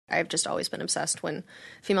I've just always been obsessed when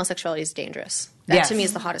female sexuality is dangerous. That to me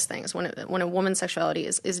is the hottest thing, is when a woman's sexuality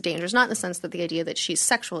is dangerous. Not in the sense that the idea that she's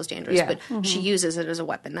sexual is dangerous, but she uses it as a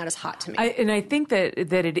weapon. That is hot to me. And I think that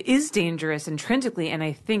it is dangerous intrinsically, and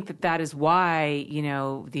I think that is why,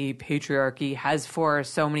 the patriarchy has for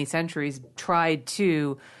so many centuries tried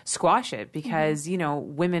to squash it, because,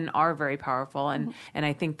 women are very powerful, and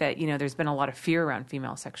I think that, there's been a lot of fear around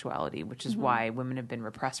female sexuality, which is why women have been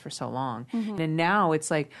repressed for so long. And now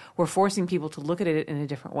it's like we're forcing people to look at it in a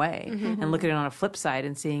different way and look at it on a flip side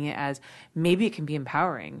and seeing it as maybe it can be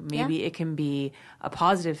empowering. Maybe it can be a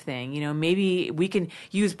positive thing. Maybe we can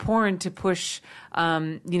use porn to push,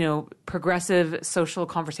 progressive social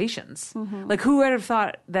conversations. Like, who would have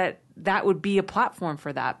thought that would be a platform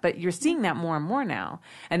for that? But you're seeing that more and more now.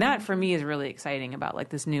 And that, for me, is really exciting about, like,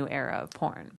 this new era of porn.